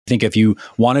think if you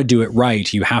want to do it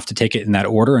right, you have to take it in that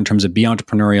order in terms of be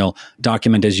entrepreneurial,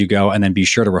 document as you go, and then be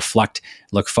sure to reflect,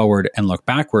 look forward, and look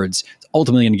backwards. It's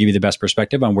ultimately going to give you the best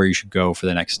perspective on where you should go for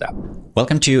the next step.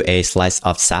 Welcome to A Slice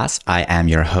of SaaS. I am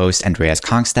your host, Andreas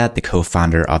Kongstad, the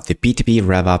co-founder of the B2B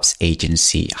RevOps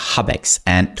agency Hubex.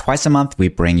 And twice a month, we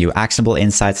bring you actionable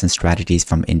insights and strategies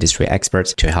from industry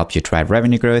experts to help you drive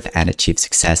revenue growth and achieve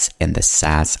success in the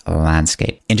SaaS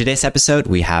landscape. In today's episode,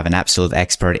 we have an absolute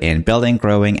expert in building,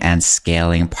 growing, and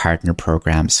scaling partner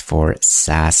programs for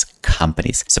SaaS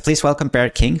companies. So please welcome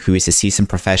Barrett King, who is a seasoned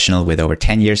professional with over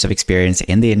 10 years of experience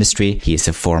in the industry. He is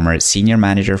a former senior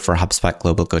manager for HubSpot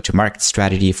Global Go-to-Market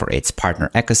Strategy for its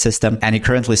partner ecosystem, and he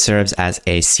currently serves as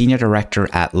a senior director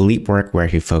at Leapwork, where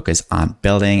he focuses on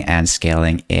building and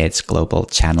scaling its global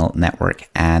channel network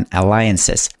and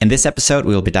alliances. In this episode,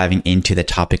 we will be diving into the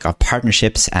topic of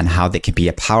partnerships and how they can be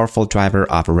a powerful driver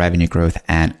of revenue growth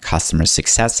and customer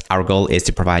success. Our goal is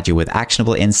to provide you with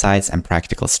actionable insights and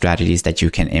practical strategies that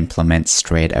you can implement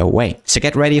straight away. So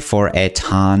get ready for a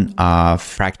ton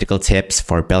of practical tips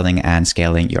for building and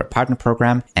scaling your partner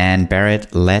program. And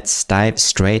Barrett, let's dive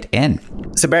straight in.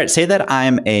 So Barrett, say that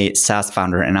I'm a SaaS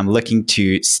founder and I'm looking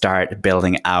to start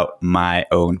building out my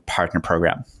own partner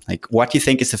program. Like, what do you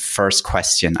think is the first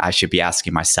question I should be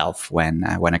asking myself when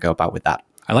I go about with that?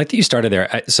 I like that you started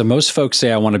there. So most folks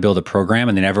say, I want to build a program,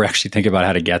 and they never actually think about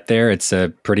how to get there. It's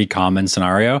a pretty common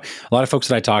scenario. A lot of folks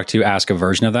that I talk to ask a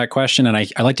version of that question, and I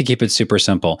like to keep it super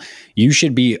simple. You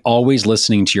should be always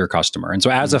listening to your customer. And so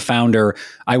as a founder,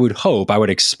 I would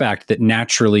expect that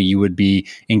naturally you would be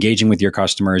engaging with your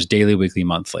customers daily, weekly,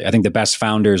 monthly. I think the best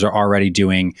founders are already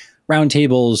doing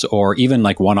roundtables or even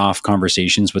like one-off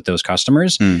conversations with those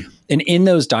customers. And in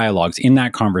those dialogues, in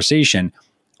that conversation,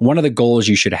 one of the goals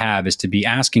you should have is to be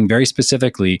asking very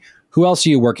specifically, who else are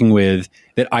you working with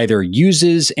that either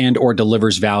uses and or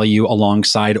delivers value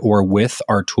alongside or with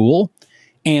our tool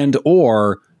and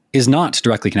or is not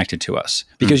directly connected to us?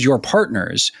 Because your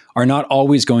partners are not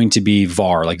always going to be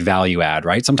VAR, like value add,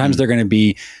 right? Sometimes they're going to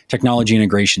be technology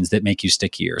integrations that make you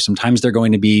stickier. Sometimes they're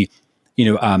going to be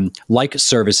like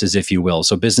services, if you will.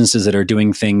 So businesses that are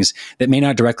doing things that may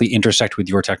not directly intersect with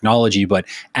your technology, but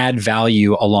add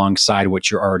value alongside what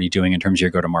you're already doing in terms of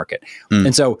your go-to-market.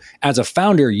 And so as a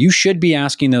founder, you should be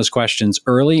asking those questions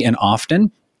early and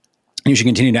often. You should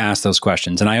continue to ask those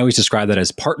questions. And I always describe that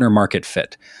as partner market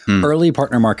fit. Early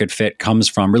partner market fit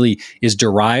is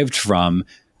derived from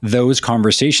those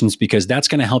conversations, because that's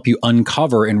going to help you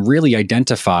uncover and really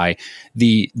identify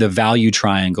the value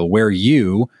triangle where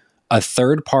you, a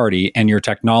third party, and your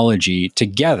technology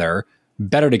together,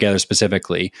 better together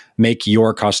specifically, make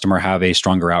your customer have a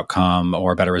stronger outcome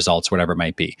or better results, whatever it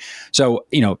might be. So,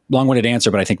 long-winded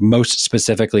answer, but I think most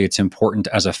specifically, it's important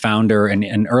as a founder and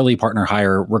an early partner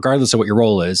hire, regardless of what your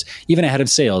role is, even ahead of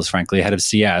sales, frankly, ahead of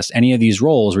CS, any of these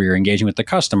roles where you're engaging with the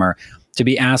customer, to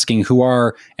be asking who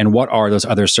are and what are those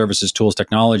other services, tools,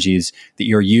 technologies that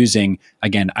you're using,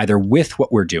 again, either with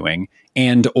what we're doing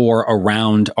and or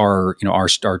around our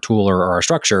tool or our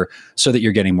structure, so that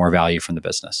you're getting more value from the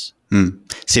business.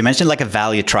 So you mentioned like a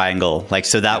value triangle.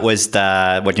 So that was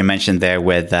what you mentioned there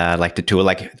with the tool,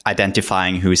 like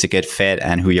identifying who's a good fit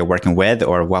and who you're working with,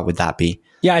 or what would that be?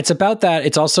 Yeah, it's about that.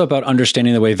 It's also about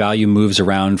understanding the way value moves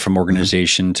around from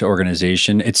organization to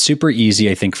organization. It's super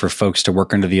easy, I think, for folks to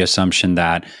work under the assumption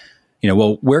that,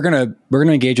 we're gonna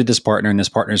engage with this partner, and this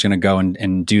partner is gonna go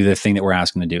and do the thing that we're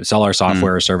asking to do, sell our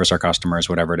software, or service our customers,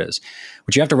 whatever it is.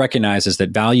 What you have to recognize is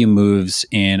that value moves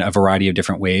in a variety of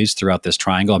different ways throughout this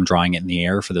triangle. I'm drawing it in the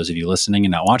air for those of you listening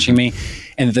and not watching me.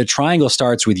 And the triangle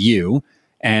starts with you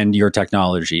and your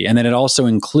technology. And then it also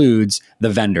includes the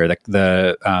vendor,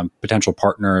 the potential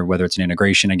partner, whether it's an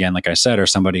integration, again, like I said, or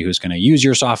somebody who's going to use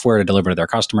your software to deliver to their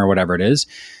customer, whatever it is,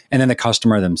 and then the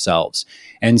customer themselves.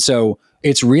 And so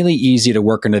it's really easy to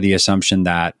work under the assumption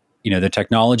that, the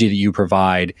technology that you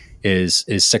provide is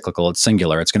cyclical, it's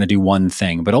singular, it's going to do one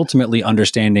thing. But ultimately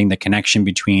understanding the connection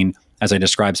between, as I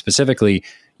described specifically,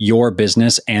 your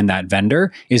business and that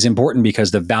vendor is important, because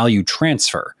the value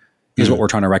transfer is what we're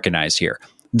trying to recognize here.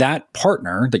 That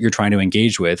partner that you're trying to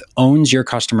engage with owns your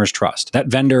customer's trust. That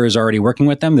vendor is already working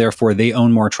with them, therefore they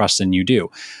own more trust than you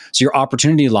do. So your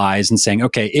opportunity lies in saying,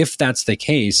 okay, if that's the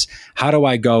case, how do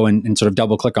I go and sort of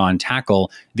double click on,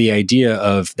 tackle the idea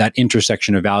of that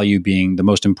intersection of value being the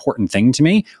most important thing to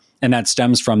me? And that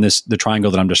stems from the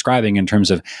triangle that I'm describing in terms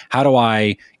of how do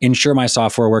I ensure my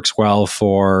software works well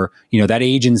for, that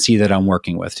agency that I'm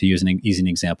working with, to use an easy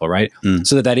example, right?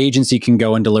 So that agency can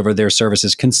go and deliver their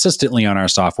services consistently on our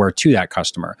software to that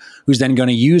customer, who's then going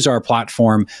to use our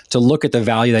platform to look at the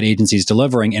value that agency is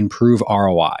delivering and prove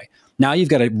ROI. Now you've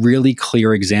got a really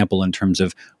clear example in terms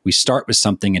of we start with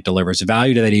something, it delivers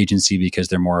value to that agency because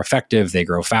they're more effective, they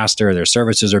grow faster, their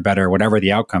services are better, whatever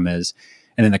the outcome is.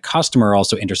 And then the customer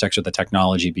also intersects with the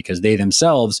technology because they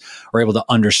themselves are able to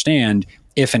understand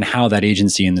if and how that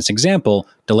agency in this example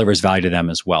delivers value to them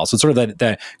as well. So it's sort of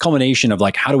the culmination of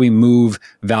like, how do we move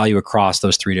value across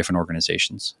those three different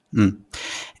organizations?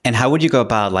 And how would you go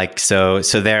about like, so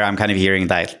there I'm kind of hearing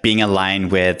that being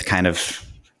aligned with kind of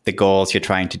the goals you're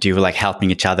trying to do, like helping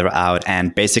each other out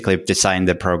and basically design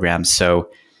the program so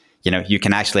you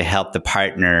can actually help the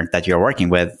partner that you're working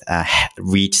with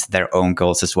reach their own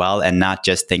goals as well, and not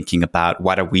just thinking about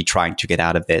what are we trying to get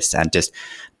out of this and just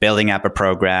building up a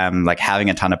program, like having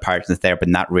a ton of partners there, but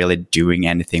not really doing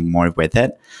anything more with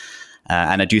it.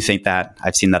 And I do think that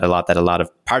I've seen that a lot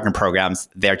of partner programs,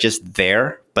 they're just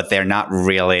there, but they're not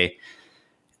really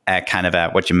kind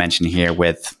of what you mentioned here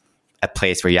with a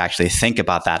place where you actually think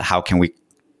about that. How can we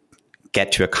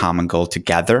get to a common goal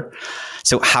together?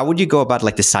 So how would you go about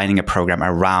like designing a program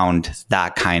around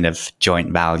that kind of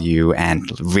joint value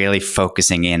and really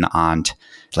focusing in on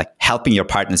like helping your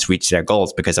partners reach their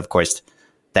goals? Because of course,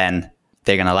 then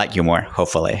they're going to like you more,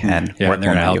 hopefully, and work more.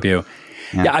 They're going to help you.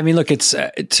 Yeah, I mean, look, it's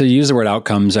to use the word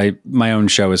outcomes. My own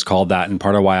show is called that, and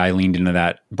part of why I leaned into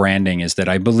that branding is that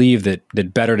I believe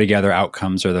that better together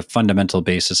outcomes are the fundamental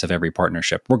basis of every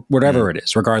partnership, whatever it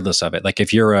is, regardless of it. Like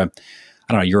if you're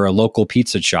you're a local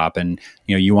pizza shop and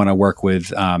you want to work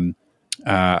with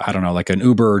like an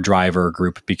Uber driver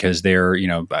group because they're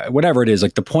whatever it is.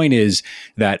 Like the point is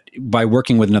that by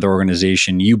working with another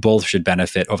organization, you both should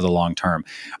benefit over the long term.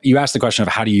 You asked the question of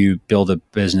how do you build a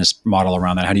business model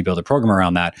around that? How do you build a program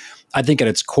around that? I think at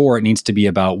its core, it needs to be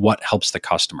about what helps the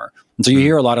customer. And so you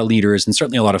hear a lot of leaders and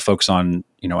certainly a lot of folks on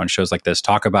shows like this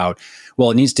talk about, well,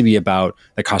 it needs to be about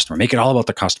the customer, make it all about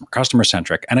the customer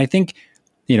centric. And I think,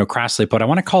 crassly put, I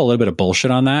want to call a little bit of bullshit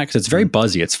on that because it's very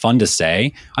buzzy. It's fun to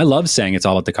say. I love saying it's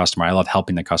all about the customer. I love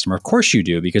helping the customer. Of course you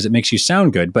do, because it makes you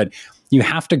sound good, but you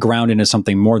have to ground into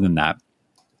something more than that.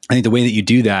 I think the way that you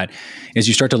do that is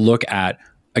you start to look at,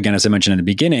 again, as I mentioned in the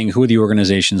beginning, who are the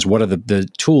organizations, what are the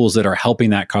tools that are helping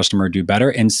that customer do better,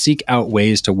 and seek out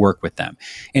ways to work with them.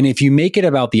 And if you make it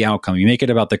about the outcome, you make it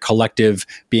about the collective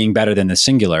being better than the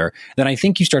singular, then I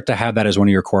think you start to have that as one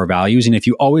of your core values. And if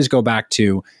you always go back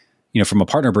to, from a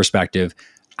partner perspective,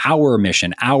 our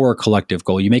mission, our collective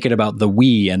goal, you make it about the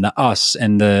we and the us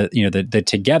and the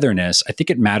togetherness, I think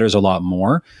it matters a lot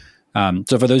more.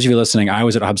 So for those of you listening, I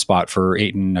was at HubSpot for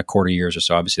 8.25 years or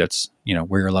so. Obviously that's,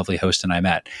 where your lovely host and I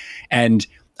met. And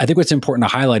I think what's important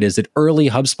to highlight is that early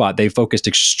HubSpot, they focused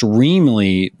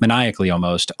extremely maniacally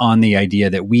almost on the idea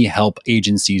that we help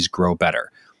agencies grow better.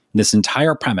 This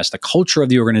entire premise, the culture of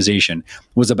the organization,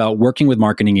 was about working with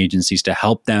marketing agencies to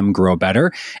help them grow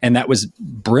better. And that was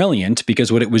brilliant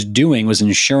because what it was doing was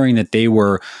ensuring that they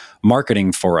were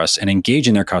marketing for us and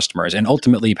engaging their customers and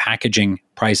ultimately packaging,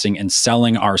 pricing, and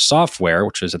selling our software,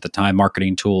 which was at the time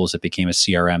marketing tools that became a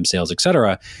CRM, sales, et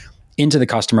cetera, into the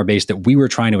customer base that we were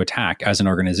trying to attack as an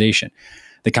organization.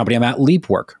 The company I'm at,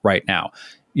 LeapWork, right now,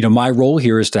 my role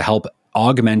here is to help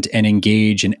augment and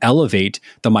engage and elevate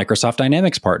the Microsoft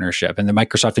Dynamics partnership and the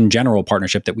Microsoft in general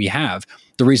partnership that we have.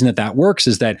 The reason that works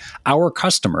is that our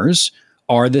customers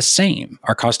are the same.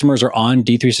 Our customers are on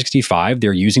D365,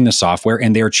 they're using the software,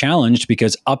 and they're challenged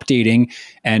because updating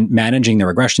and managing the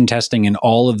regression testing and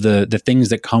all of the things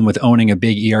that come with owning a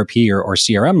big ERP or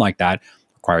CRM like that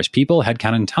requires people,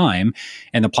 headcount, and time.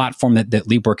 And the platform that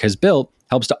LeapWork has built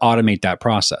helps to automate that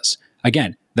process.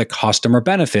 Again, the customer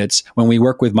benefits when we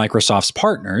work with Microsoft's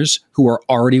partners who are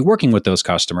already working with those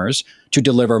customers to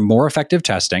deliver more effective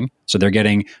testing. So they're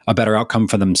getting a better outcome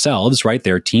for themselves, right?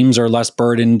 Their teams are less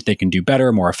burdened. They can do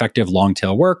better, more effective long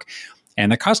tail work. And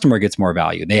the customer gets more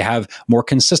value. They have more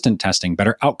consistent testing,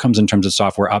 better outcomes in terms of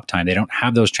software uptime. They don't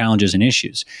have those challenges and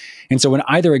issues. And so in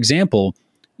either example,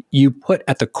 you put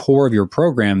at the core of your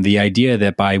program the idea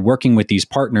that by working with these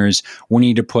partners, we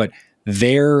need to put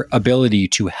their ability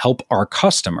to help our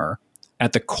customer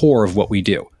at the core of what we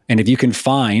do. And if you can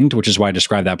find, which is why I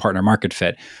describe that partner market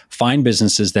fit, find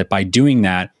businesses that by doing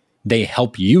that, they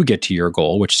help you get to your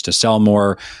goal, which is to sell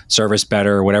more, service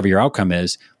better, whatever your outcome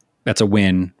is, that's a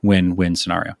win-win-win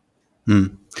scenario.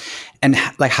 And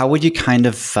like, how would you kind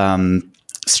of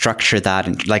structure that?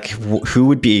 And like, who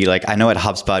would be like, I know at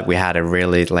HubSpot, we had a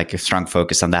really like a strong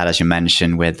focus on that, as you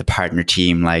mentioned, with the partner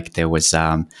team. Like there was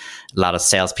a lot of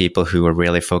salespeople who were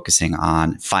really focusing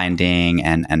on finding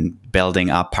and building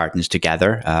up partners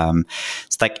together.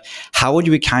 It's like, how would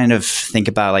we kind of think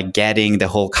about like getting the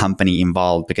whole company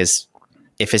involved? Because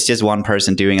if it's just one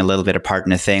person doing a little bit of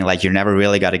partner thing, like you're never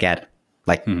really got to get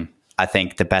like I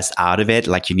think, the best out of it.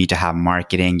 Like you need to have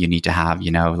marketing, you need to have,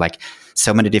 like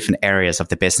so many different areas of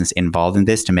the business involved in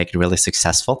this to make it really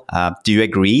successful. Do you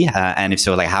agree? And if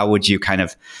so, like how would you kind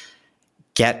of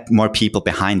get more people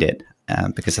behind it?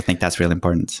 Because I think that's really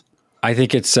important. I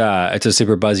think it's a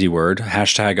super buzzy word,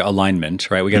 #alignment,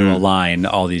 right? We got to align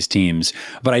all these teams.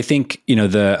 But I think,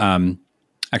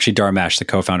 actually Dharmesh, the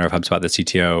co-founder of HubSpot, the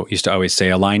CTO, used to always say,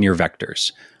 align your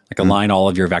vectors. Like align all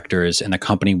of your vectors and the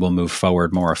company will move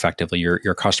forward more effectively.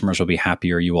 Your customers will be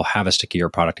happier. You will have a stickier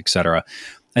product, et cetera.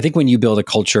 I think when you build a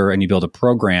culture and you build a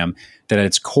program that at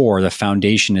its core, the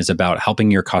foundation is about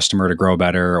helping your customer to grow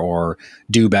better or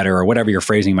do better or whatever your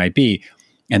phrasing might be,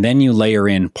 and then you layer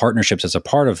in partnerships as a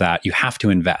part of that, you have to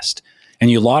invest. And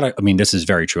this is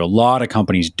very true. A lot of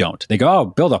companies don't. They go, oh,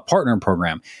 build a partner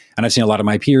program. And I've seen a lot of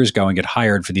my peers go and get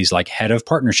hired for these like head of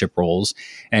partnership roles.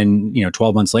 And,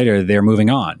 12 months later, they're moving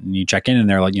on. And you check in and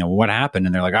they're like, what happened?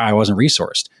 And they're like, I wasn't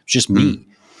resourced. It's just me. Like,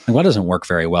 well, that doesn't work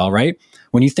very well, right?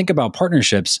 When you think about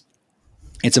partnerships,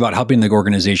 it's about helping the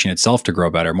organization itself to grow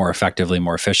better, more effectively,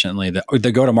 more efficiently.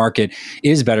 The go-to-market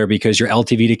is better because your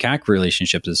LTV to CAC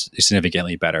relationship is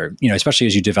significantly better, especially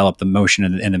as you develop the motion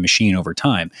and the machine over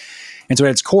time. And so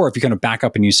at its core, if you kind of back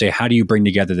up and you say, how do you bring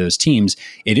together those teams?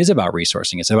 It is about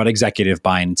resourcing. It's about executive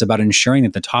buy-in. It's about ensuring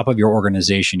that the top of your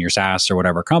organization, your SaaS or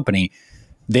whatever company,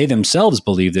 they themselves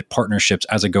believe that partnerships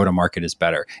as a go-to-market is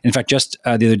better. In fact, just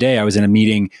the other day, I was in a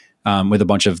meeting with a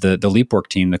bunch of the LeapWork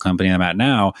team, the company I'm at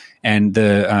now, and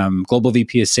the global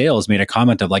VP of sales made a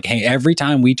comment of like, hey, every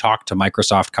time we talk to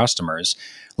Microsoft customers,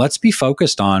 let's be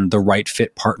focused on the right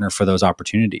fit partner for those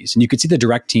opportunities. And you could see the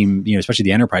direct team, especially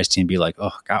the enterprise team, be like,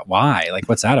 oh God, why? Like,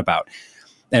 what's that about?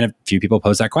 And a few people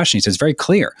pose that question. He says, very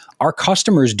clear. Our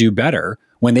customers do better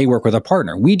when they work with a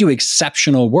partner. We do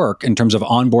exceptional work in terms of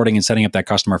onboarding and setting up that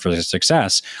customer for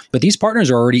success. But these partners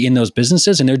are already in those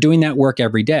businesses and they're doing that work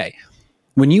every day.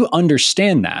 When you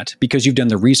understand that, because you've done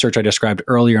the research I described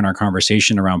earlier in our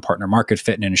conversation around partner market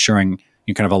fit and ensuring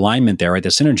you kind of alignment there, right, the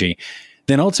synergy,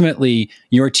 then ultimately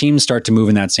your teams start to move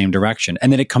in that same direction.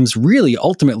 And then it comes really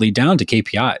ultimately down to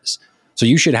KPIs. So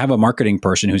you should have a marketing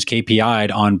person who's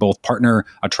KPI'd on both partner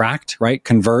attract, right,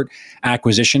 convert,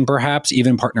 acquisition, perhaps,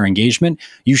 even partner engagement.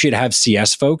 You should have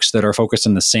CS folks that are focused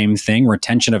on the same thing,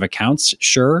 retention of accounts,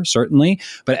 sure, certainly.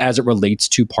 But as it relates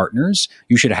to partners,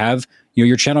 you should have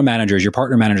your channel managers, your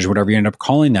partner managers, whatever you end up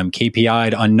calling them,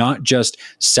 KPI'd on not just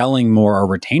selling more or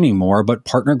retaining more, but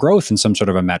partner growth in some sort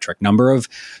of a metric, number of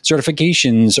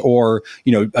certifications or,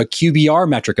 a QBR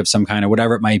metric of some kind or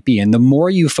whatever it might be. And the more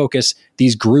you focus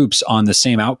these groups on the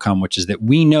same outcome, which is that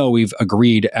we know we've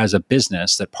agreed as a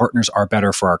business that partners are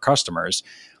better for our customers,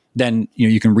 then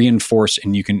you can reinforce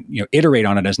and you can iterate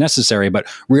on it as necessary, but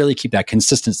really keep that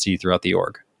consistency throughout the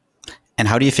org. And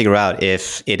how do you figure out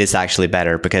if it is actually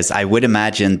better? Because I would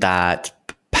imagine that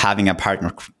having a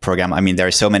partner program, there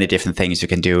are so many different things you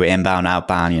can do, inbound,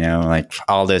 outbound, like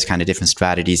all those kind of different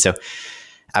strategies. So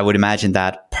I would imagine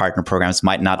that partner programs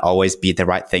might not always be the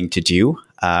right thing to do,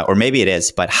 or maybe it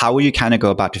is. But how will you kind of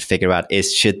go about to figure out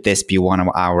should this be one of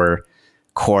our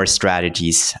core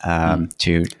strategies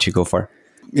to go for?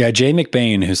 Yeah, Jay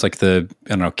McBain, who's like the,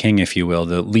 king, if you will,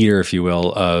 the leader, if you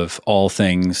will, of all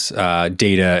things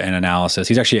data and analysis.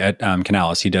 He's actually at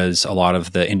Canalys. He does a lot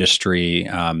of the industry,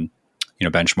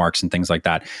 benchmarks and things like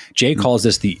that. Jay calls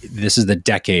this this is the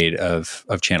decade of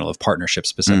channel, of partnerships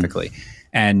specifically.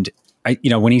 And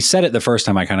when he said it the first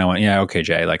time, I kind of went, yeah, okay,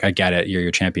 Jay, like I get it.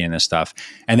 You're championing this stuff.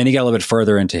 And then he got a little bit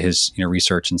further into his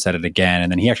research and said it again.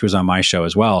 And then he actually was on my show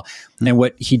as well. And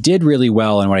what he did really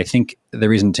well, and what I think the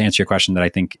reason to answer your question that I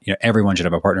think everyone should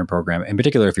have a partner program, in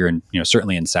particular if you're in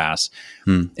certainly in SaaS,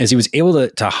 is he was able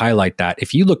to highlight that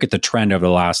if you look at the trend over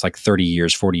the last like 30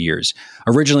 years, 40 years,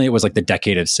 originally it was like the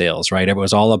decade of sales, right? It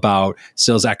was all about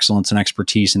sales excellence and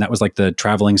expertise, and that was like the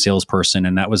traveling salesperson,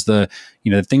 and that was the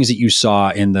the things that you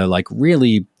saw in the like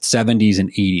really 70s and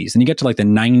 80s. And you get to like the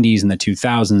 90s and the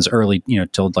 2000s, early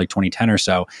till like 2010 or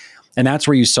so, and that's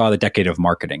where you saw the decade of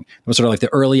marketing. It was sort of like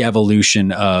the early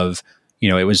evolution of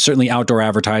it was certainly outdoor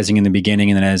advertising in the beginning.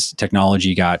 And then as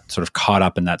technology got sort of caught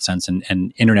up in that sense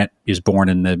and internet is born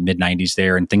in the mid 90s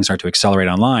there and things start to accelerate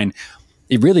online,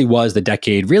 it really was the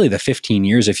decade, really the 15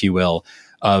 years, if you will,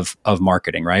 of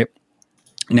marketing, right?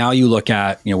 Now you look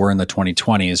at, we're in the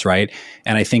 2020s, right?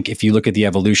 And I think if you look at the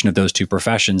evolution of those two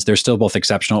professions, they're still both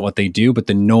exceptional at what they do, but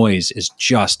the noise is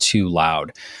just too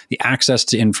loud. The access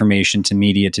to information, to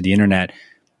media, to the internet,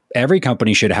 every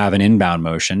company should have an inbound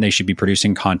motion. They should be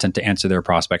producing content to answer their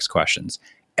prospects' questions.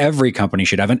 Every company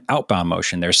should have an outbound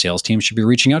motion. Their sales team should be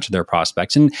reaching out to their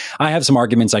prospects. And I have some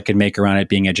arguments I could make around it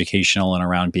being educational and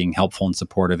around being helpful and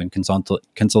supportive and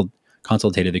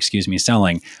consultative,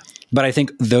 selling. But I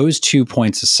think those 2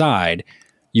 points aside,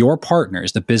 your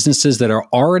partners, the businesses that are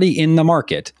already in the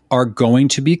market, are going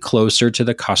to be closer to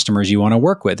the customers you want to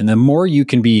work with. And the more you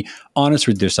can be honest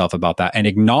with yourself about that and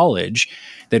acknowledge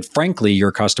that, frankly,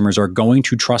 your customers are going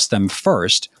to trust them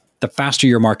first, the faster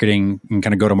your marketing and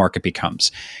kind of go to market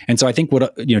becomes. And so I think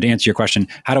to answer your question,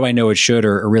 how do I know it should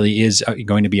or really is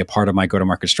going to be a part of my go to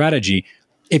market strategy?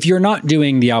 If you're not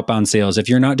doing the outbound sales, if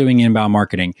you're not doing inbound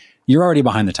marketing, you're already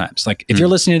behind the times. Like if you're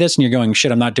listening to this and you're going,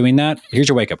 shit, I'm not doing that, here's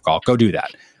your wake up call. Go do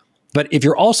that. But if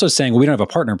you're also saying, well, we don't have a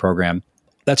partner program,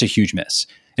 that's a huge miss.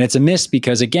 And it's a miss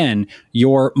because, again,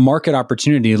 your market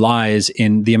opportunity lies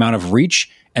in the amount of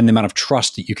reach and the amount of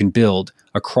trust that you can build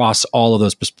across all of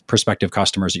those prospective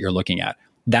customers that you're looking at.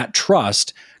 That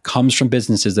trust comes from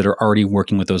businesses that are already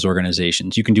working with those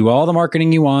organizations. You can do all the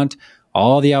marketing you want,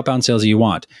 all the outbound sales you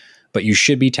want, but you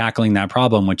should be tackling that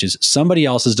problem, which is somebody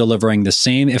else is delivering the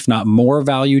same, if not more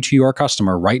value to your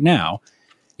customer right now.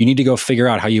 You need to go figure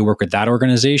out how you work with that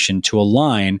organization to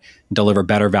align and deliver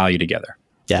better value together.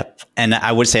 Yeah. And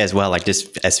I would say as well, like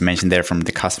just as you mentioned there from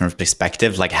the customer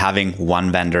perspective, like having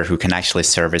one vendor who can actually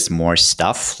service more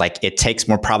stuff, like it takes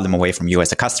more problem away from you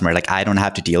as a customer. Like I don't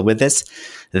have to deal with this.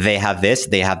 They have this,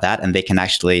 they have that, and they can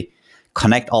actually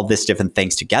connect all these different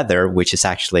things together, which is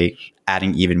actually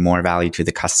adding even more value to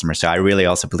the customer. So I really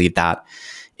also believe that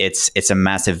it's a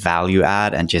massive value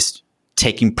add and just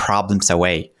taking problems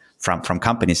away from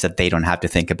companies that they don't have to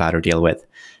think about or deal with.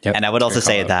 Yep. And I would also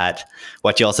say that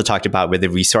what you also talked about with the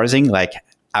resourcing, like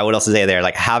I would also say there,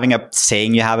 like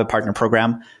saying you have a partner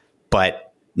program,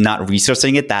 but not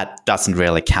resourcing it, that doesn't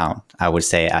really count. I would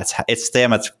say it's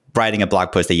them as writing a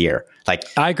blog post a year. Like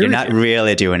I agree, you're not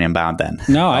really doing inbound then.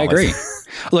 No, I agree.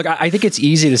 Look, I think it's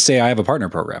easy to say I have a partner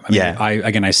program. I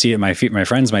mean, I see it in my feed, my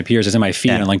friends, my peers, it's in my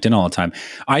feed on LinkedIn all the time.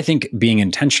 I think being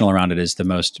intentional around it is the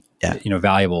most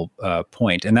valuable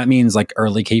point. And that means like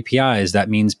early KPIs. That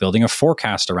means building a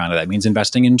forecast around it. That means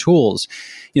investing in tools.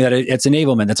 That it's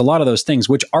enablement. That's a lot of those things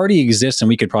which already exist. And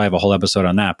we could probably have a whole episode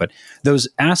on that. But those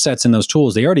assets and those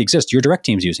tools, they already exist. Your direct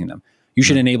team's using them. You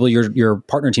should enable your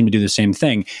partner team to do the same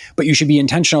thing, but you should be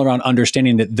intentional around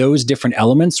understanding that those different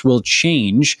elements will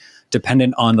change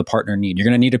dependent on the partner need. You're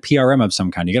going to need a PRM of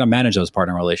some kind. You got to manage those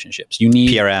partner relationships. You need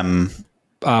PRM,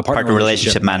 partner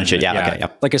relationship manager.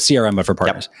 Like a CRM, but for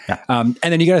partners. Yep. And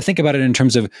then you got to think about it in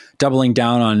terms of doubling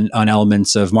down on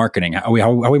elements of marketing. How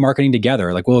are we marketing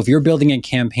together? Like, well, if you're building a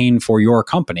campaign for your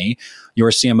company,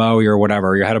 your CMO, your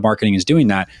whatever, your head of marketing is doing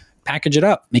that, package it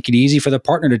up, make it easy for the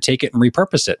partner to take it and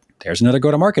repurpose it. There's another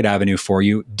go-to-market avenue for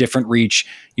you, different reach,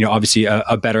 obviously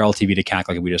a better LTV to CAC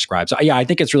like we described. So I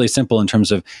think it's really simple in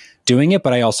terms of doing it,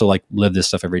 but I also like live this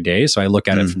stuff every day. So I look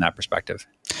at it from that perspective.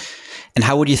 And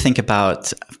how would you think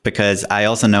about, because I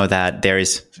also know that there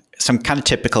is some kind of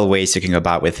typical ways you can go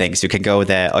about with things. You can go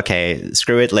there, okay,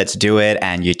 screw it, let's do it.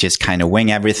 And you just kind of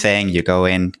wing everything. You go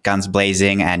in guns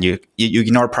blazing and you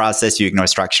ignore process, you ignore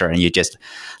structure, and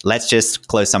let's just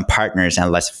close some partners and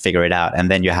let's figure it out.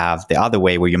 And then you have the other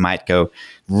way where you might go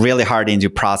really hard into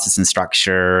process and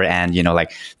structure and,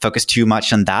 focus too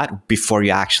much on that before you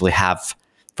actually have,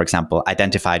 for example,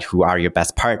 identified who are your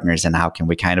best partners and how can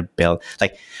we kind of build,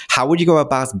 how would you go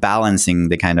about balancing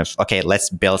the kind of, okay, let's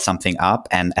build something up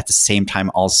and at the same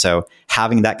time also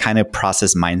having that kind of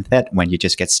process mindset when you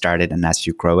just get started and as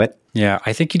you grow it? Yeah,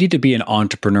 I think you need to be an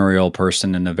entrepreneurial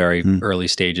person in the very early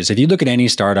stages. If you look at any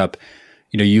startup,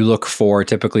 you look for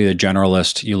typically the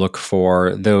generalist, you look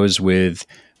for those with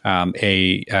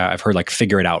I've heard like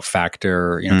figure it out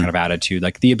factor, kind of attitude,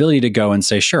 like the ability to go and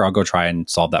say, sure, I'll go try and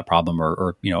solve that problem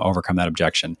or overcome that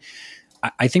objection.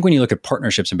 I think when you look at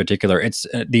partnerships in particular, it's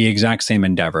the exact same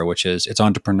endeavor, which is it's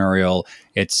entrepreneurial.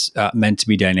 It's meant to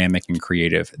be dynamic and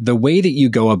creative. The way that you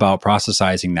go about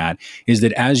processizing that is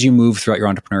that as you move throughout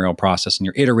your entrepreneurial process and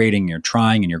you're iterating, you're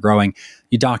trying and you're growing,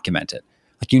 you document it.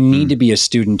 Like you need to be a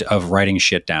student of writing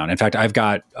shit down. In fact, I've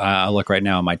got, I'll look right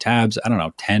now on my tabs,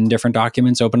 10 different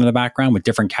documents open in the background with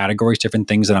different categories, different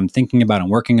things that I'm thinking about and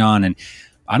working on. And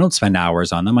I don't spend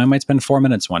hours on them. I might spend 4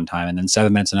 minutes one time and then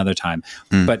 7 minutes another time.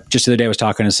 But just the other day I was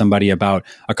talking to somebody about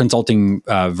a consulting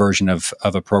version of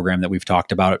a program that we've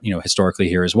talked about, historically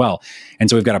here as well. And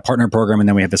so we've got a partner program and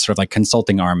then we have this sort of like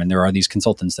consulting arm and there are these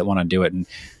consultants that want to do it. And,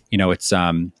 it's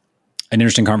an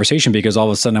interesting conversation because all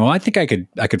of a sudden, I think I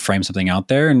could frame something out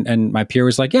there. And my peer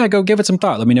was like, yeah, go give it some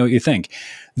thought. Let me know what you think.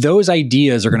 Those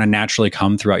ideas are going to naturally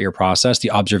come throughout your process.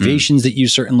 The observations that you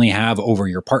certainly have over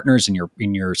your partners and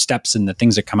your steps and the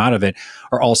things that come out of it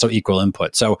are also equal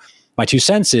input. So my 2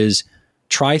 cents is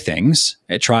try things,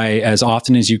 try as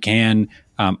often as you can.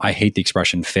 I hate the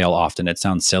expression fail often. It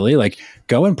sounds silly. Like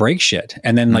go and break shit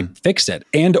and then like fix it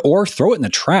and or throw it in the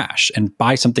trash and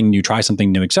buy something new, try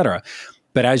something new, etc.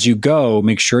 But as you go,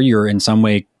 make sure you're in some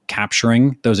way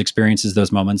capturing those experiences,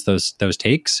 those moments, those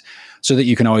takes, so that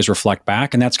you can always reflect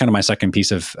back. And that's kind of my second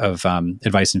piece of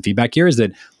advice and feedback here, is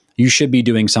that you should be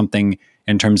doing something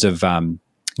in terms of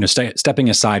stepping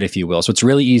aside, if you will. So it's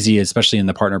really easy, especially in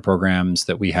the partner programs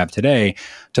that we have today,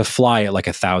 to fly at like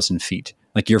 1,000 feet.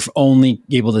 Like you're only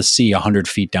able to see 100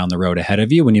 feet down the road ahead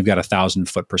of you when you've got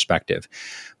 1,000-foot perspective.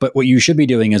 But what you should be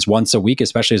doing is once a week,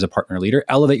 especially as a partner leader,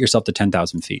 elevate yourself to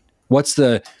 10,000 feet. What's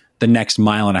the next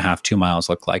 1.5 miles, 2 miles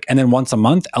look like? And then once a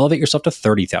month, elevate yourself to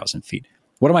 30,000 feet.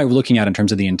 What am I looking at in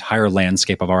terms of the entire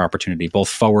landscape of our opportunity, both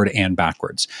forward and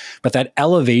backwards? But that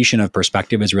elevation of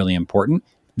perspective is really important.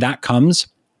 That comes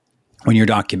when you're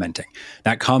documenting.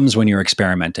 That comes when you're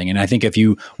experimenting. And I think if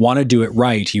you want to do it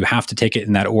right, you have to take it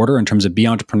in that order in terms of be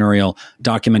entrepreneurial,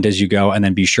 document as you go, and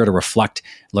then be sure to reflect,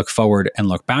 look forward, and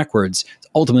look backwards. It's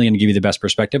ultimately going to give you the best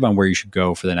perspective on where you should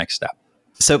go for the next step.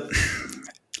 So,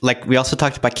 like we also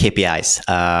talked about KPIs,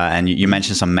 and you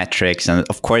mentioned some metrics, and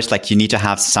of course, like you need to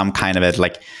have some kind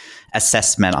of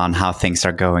assessment on how things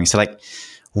are going. So, like,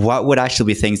 what would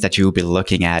actually be things that you would be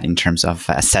looking at in terms of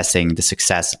assessing the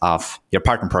success of your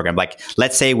partner program? Like,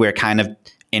 let's say we're kind of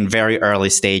in very early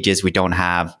stages. We don't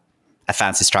have a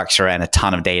fancy structure and a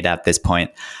ton of data at this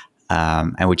point,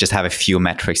 and we just have a few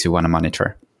metrics we want to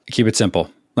monitor. Keep it simple,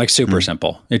 like super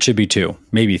simple. It should be 2,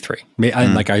 maybe 3.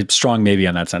 I strong maybe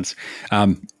on that sense.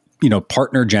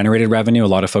 Partner generated revenue. A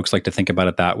lot of folks like to think about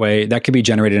it that way. That could be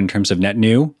generated in terms of net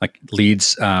new, like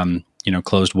leads,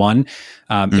 closed won.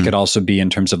 It could also be in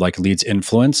terms of like leads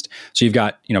influenced. So you've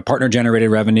got, partner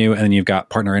generated revenue, and then you've got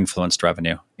partner influenced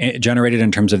revenue. Generated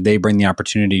in terms of they bring the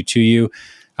opportunity to you,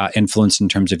 influenced in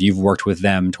terms of you've worked with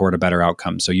them toward a better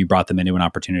outcome. So you brought them into an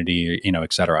opportunity,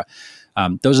 et cetera.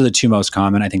 Those are the 2 most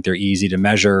common. I think they're easy to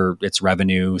measure. It's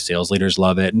revenue. Sales leaders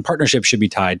love it. And partnerships should be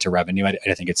tied to revenue.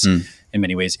 I think it's in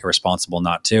many ways irresponsible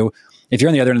not to. If you're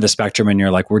on the other end of the spectrum and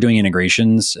you're like, we're doing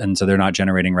integrations, and so they're not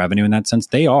generating revenue in that sense,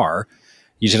 they are.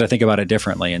 You should think about it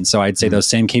differently. And so I'd say those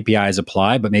same KPIs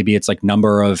apply, but maybe it's like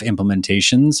number of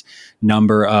implementations,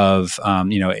 number of,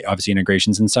 obviously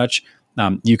integrations and such.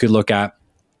 You could look at,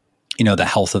 the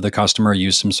health of the customer,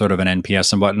 use some sort of an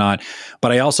NPS and whatnot.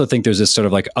 But I also think there's this sort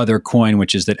of like other coin,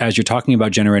 which is that as you're talking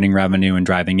about generating revenue and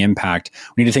driving impact,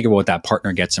 we need to think about what that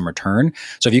partner gets in return.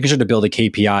 So if you can start to build a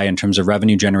KPI in terms of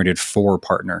revenue generated for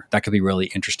partner, that could be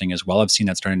really interesting as well. I've seen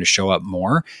that starting to show up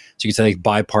more. So you can say like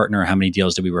by partner, how many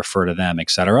deals did we refer to them, et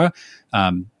cetera.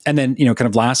 And then, kind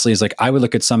of lastly is like, I would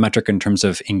look at some metric in terms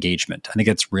of engagement. I think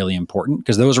that's really important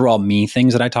because those are all me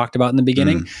things that I talked about in the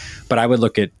beginning, but I would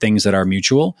look at things that are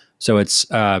mutual. So it's,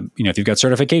 if you've got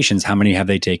certifications, how many have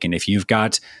they taken? If you've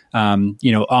got,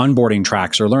 onboarding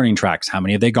tracks or learning tracks, how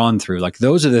many have they gone through? Like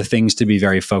those are the things to be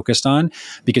very focused on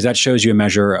because that shows you a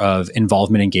measure of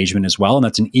involvement, engagement as well. And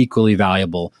that's an equally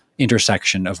valuable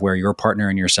intersection of where your partner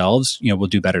and yourselves, will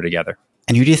do better together.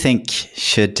 And who do you think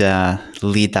should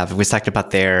lead that? We talked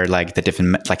about the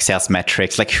different sales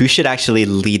metrics. Like who should actually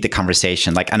lead the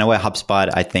conversation? Like I know at HubSpot,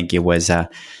 I think it was,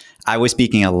 I was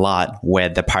speaking a lot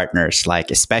with the partners, like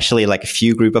especially like a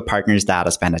few group of partners that I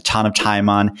spent a ton of time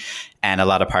on and a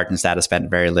lot of partners that I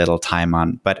spent very little time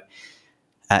on. But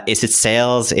is it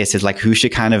sales? Is it like who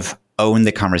should kind of own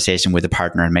the conversation with the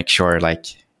partner and make sure like,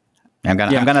 I'm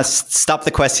gonna stop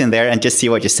the question there and just see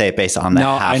what you say based on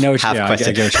that question.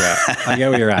 I get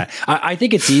where you're at. I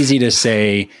think it's easy to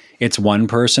say it's one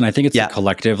person. I think it's a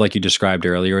collective, like you described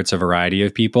earlier. It's a variety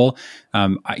of people.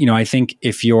 I think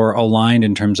if you're aligned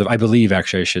in terms of, I believe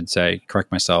actually I should say,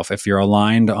 correct myself, if you're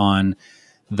aligned on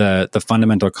the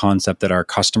fundamental concept that our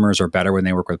customers are better when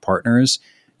they work with partners,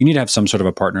 you need to have some sort of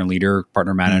a partner leader,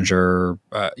 partner manager.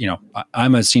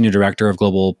 I'm a senior director of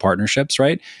global partnerships,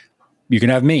 right? You can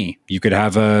have me. You could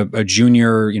have a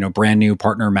junior, brand new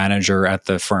partner manager at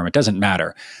the firm. It doesn't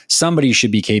matter. Somebody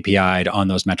should be KPI'd on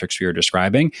those metrics you're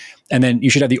describing. And then you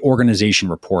should have the organization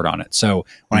report on it. So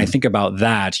when I think about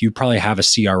that, you probably have a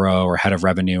CRO or head of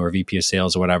revenue or VP of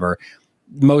sales or whatever.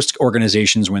 Most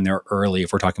organizations, when they're early,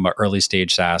 if we're talking about early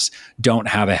stage SaaS, don't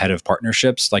have a head of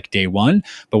partnerships like day one.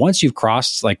 But once you've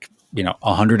crossed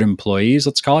 100 employees,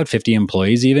 let's call it 50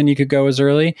 employees, even you could go as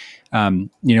early.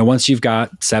 Once you've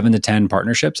got 7 to 10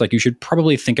 partnerships, like you should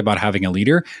probably think about having a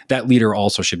leader. That leader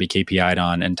also should be KPI'd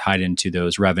on and tied into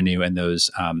those revenue and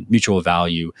those mutual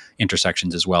value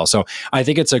intersections as well. So I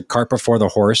think it's a cart before the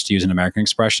horse, to use an American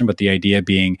expression, but the idea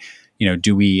being,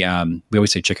 do we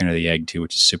always say chicken or the egg too,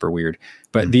 which is super weird.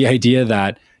 But the idea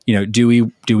that, do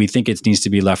we think it needs to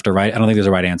be left or right? I don't think there's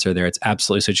a right answer there. It's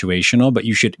absolutely situational, but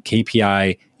you should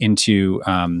KPI into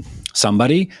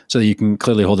somebody so that you can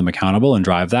clearly hold them accountable and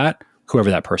drive that, whoever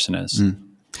that person is.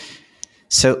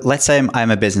 So let's say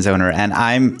I'm a business owner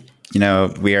and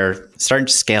we are starting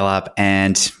to scale up,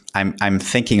 and I'm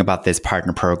thinking about this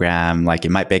partner program. Like,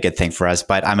 it might be a good thing for us,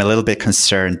 but I'm a little bit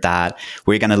concerned that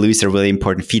we're going to lose a really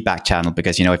important feedback channel,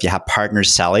 because, if you have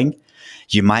partners selling,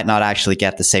 you might not actually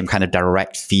get the same kind of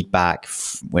direct feedback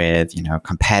with,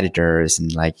 competitors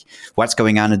and like what's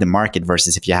going on in the market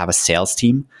versus if you have a sales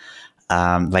team.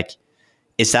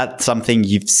 Is that something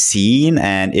you've seen?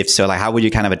 And if so, like, how would you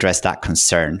kind of address that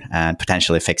concern and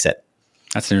potentially fix it?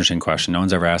 That's an interesting question. No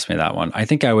one's ever asked me that one. I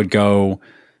think I would go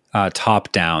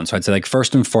top down. So I'd say, like,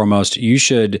 first and foremost, you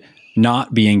should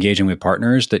not be engaging with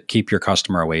partners that keep your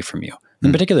customer away from you.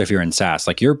 In particular, if you're in SaaS,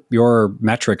 like your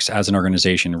metrics as an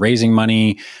organization, raising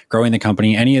money, growing the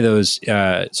company, any of those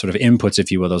sort of inputs,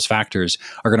 if you will, those factors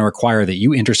are going to require that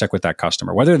you intersect with that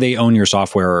customer. Whether they own your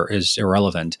software is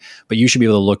irrelevant, but you should be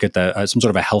able to look at some sort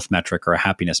of a health metric or a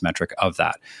happiness metric of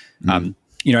that. At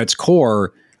its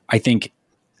core, I think.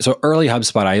 So early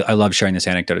HubSpot, I love sharing this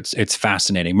anecdote. It's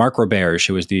fascinating. Mark Roberge,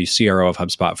 who was the CRO of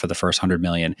HubSpot for the first 100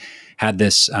 million, had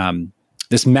this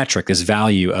metric, this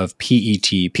value of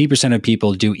PET, P% of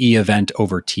people do e-event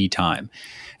over T time.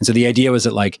 And so the idea was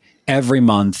that, like, every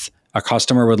month a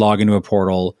customer would log into a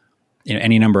portal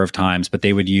any number of times, but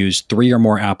they would use 3 or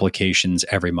more applications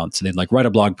every month. So they'd like write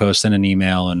a blog post, send an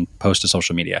email, and post to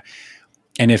social media.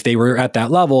 And if they were at that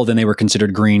level, then they were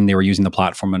considered green. They were using the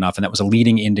platform enough. And that was a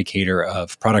leading indicator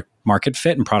of product market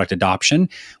fit and product adoption.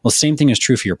 Well, same thing is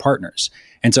true for your partners.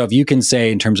 And so if you can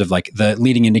say, in terms of like the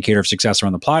leading indicator of success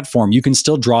around the platform, you can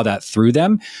still draw that through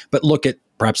them, but look at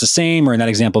perhaps the same, or in that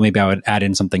example, maybe I would add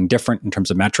in something different in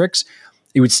terms of metrics.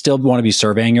 You would still want to be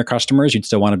surveying your customers. You'd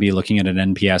still want to be looking at an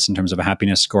NPS in terms of a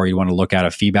happiness score. You want to look at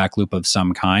a feedback loop of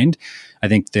some kind. I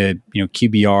think the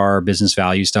QBR, business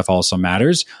value stuff also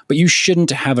matters, but you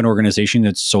shouldn't have an organization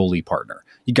that's solely partner.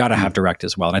 You got to have direct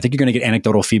as well. And I think you're going to get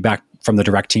anecdotal feedback from the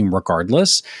direct team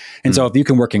regardless. And so if you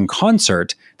can work in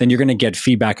concert, then you're going to get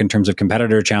feedback in terms of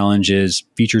competitor challenges,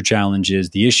 feature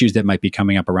challenges, the issues that might be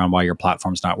coming up around why your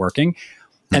platform's not working.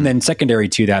 And then secondary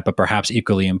to that, but perhaps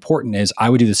equally important, is I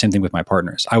would do the same thing with my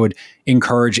partners. I would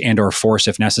encourage and or force,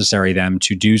 if necessary, them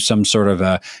to do some sort of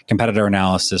a competitor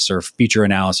analysis or feature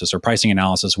analysis or pricing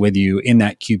analysis with you in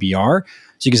that QBR.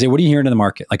 So you can say, what are you hearing in the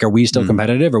market? Like, are we still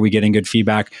competitive? Are we getting good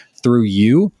feedback through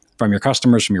you, from your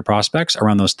customers, from your prospects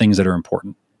around those things that are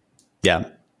important? Yeah.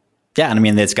 Yeah. And I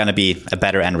mean, it's going to be a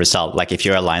better end result. Like, if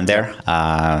you're aligned there,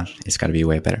 it's going to be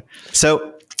way better.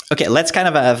 So, okay, let's kind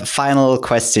of a final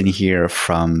question here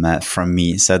from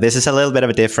me. So this is a little bit of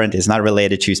a different, it's not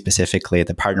related to specifically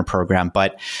the partner program,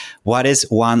 but what is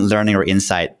one learning or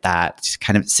insight that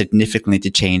kind of significantly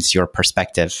changed your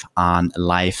perspective on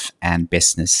life and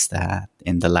business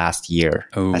in the last year?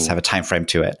 Let's have a time frame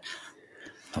to it.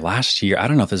 The last year, I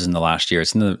don't know if this is in the last year.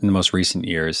 It's in the most recent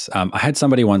years. I had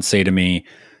somebody once say to me,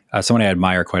 someone I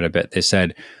admire quite a bit, they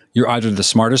said, you're either the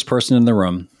smartest person in the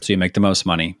room, so you make the most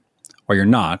money, or you're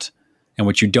not. And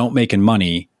what you don't make in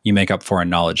money, you make up for in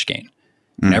knowledge gain.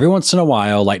 And every once in a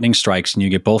while, lightning strikes and you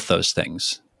get both those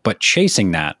things. But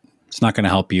chasing that, it's not going to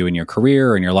help you in your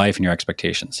career, in your life, and your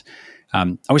expectations.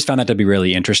 I always found that to be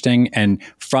really interesting. And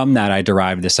from that, I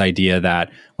derived this idea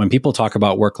that when people talk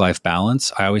about work-life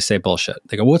balance, I always say bullshit.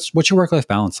 They go, what's your work-life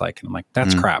balance like? And I'm like,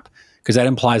 that's crap. Because that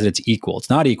implies that it's equal. It's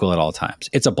not equal at all times.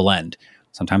 It's a blend.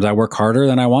 Sometimes I work harder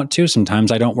than I want to.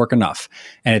 Sometimes I don't work enough.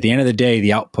 And at the end of the day,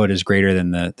 the output is greater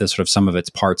than the sort of sum of its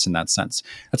parts in that sense.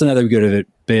 That's another good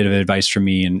bit of advice from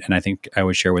me. And I think I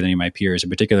would share with any of my peers, in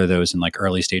particular those in like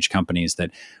early stage companies,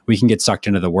 that we can get sucked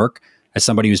into the work. As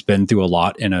somebody who's been through a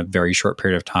lot in a very short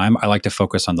period of time, I like to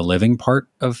focus on the living part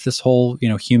of this whole,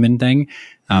 human thing.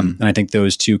 And I think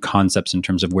those two concepts in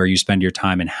terms of where you spend your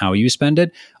time and how you spend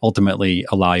it ultimately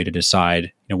allow you to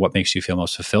decide, what makes you feel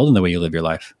most fulfilled in the way you live your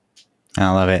life. I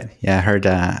love it. Yeah, I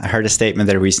heard a statement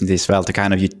there recently as well, to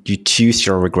kind of you choose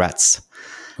your regrets.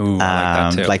 Ooh, I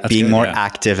like that too. Like, that's being good, more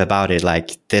active about it.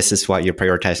 Like, this is what you're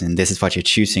prioritizing and this is what you're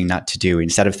choosing not to do.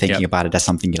 Instead of thinking about it as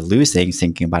something you're losing,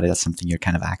 thinking about it as something you're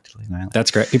kind of actively doing. That's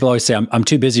great. People always say, I'm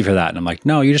too busy for that. And I'm like,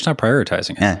 no, you're just not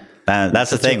prioritizing it. Yeah. That's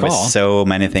the thing with so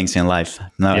many things in life.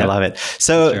 No, I love it.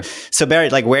 So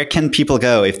Barrett, like, where can people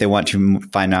go if they want to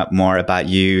find out more about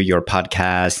you, your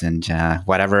podcast, and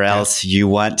whatever else you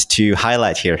want to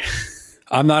highlight here?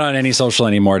 I'm not on any social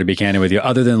anymore, to be candid with you,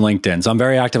 other than LinkedIn. So I'm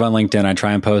very active on LinkedIn. I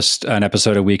try and post an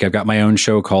episode a week. I've got my own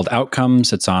show called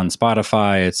Outcomes. It's on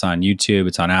Spotify. It's on YouTube.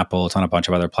 It's on Apple. It's on a bunch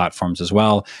of other platforms as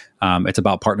well. It's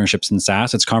about partnerships in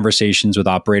SaaS. It's conversations with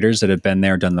operators that have been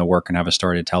there, done the work, and have a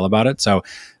story to tell about it. So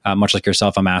much like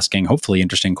yourself, I'm asking hopefully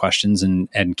interesting questions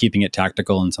and keeping it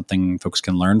tactical and something folks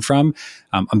can learn from.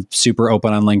 I'm super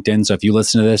open on LinkedIn. So if you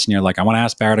listen to this and you're like, I want to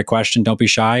ask Barrett a question, don't be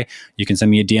shy. You can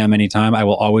send me a DM anytime. I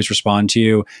will always respond to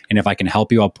you. And if I can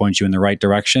help you, I'll point you in the right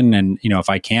direction. And if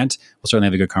I can't, we'll certainly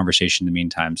have a good conversation in the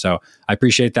meantime. So I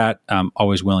appreciate that. I'm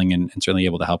always willing and certainly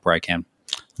able to help where I can.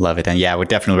 Love it. And yeah, I would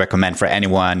definitely recommend for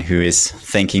anyone who is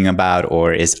thinking about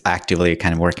or is actively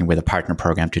kind of working with a partner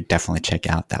program to definitely check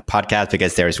out that podcast,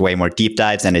 because there's way more deep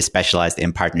dives and is specialized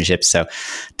in partnerships. So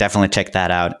definitely check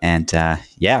that out. And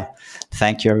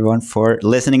thank you everyone for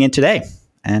listening in today.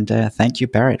 And thank you,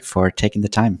 Barrett, for taking the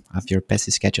time off your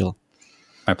busy schedule.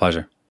 My pleasure.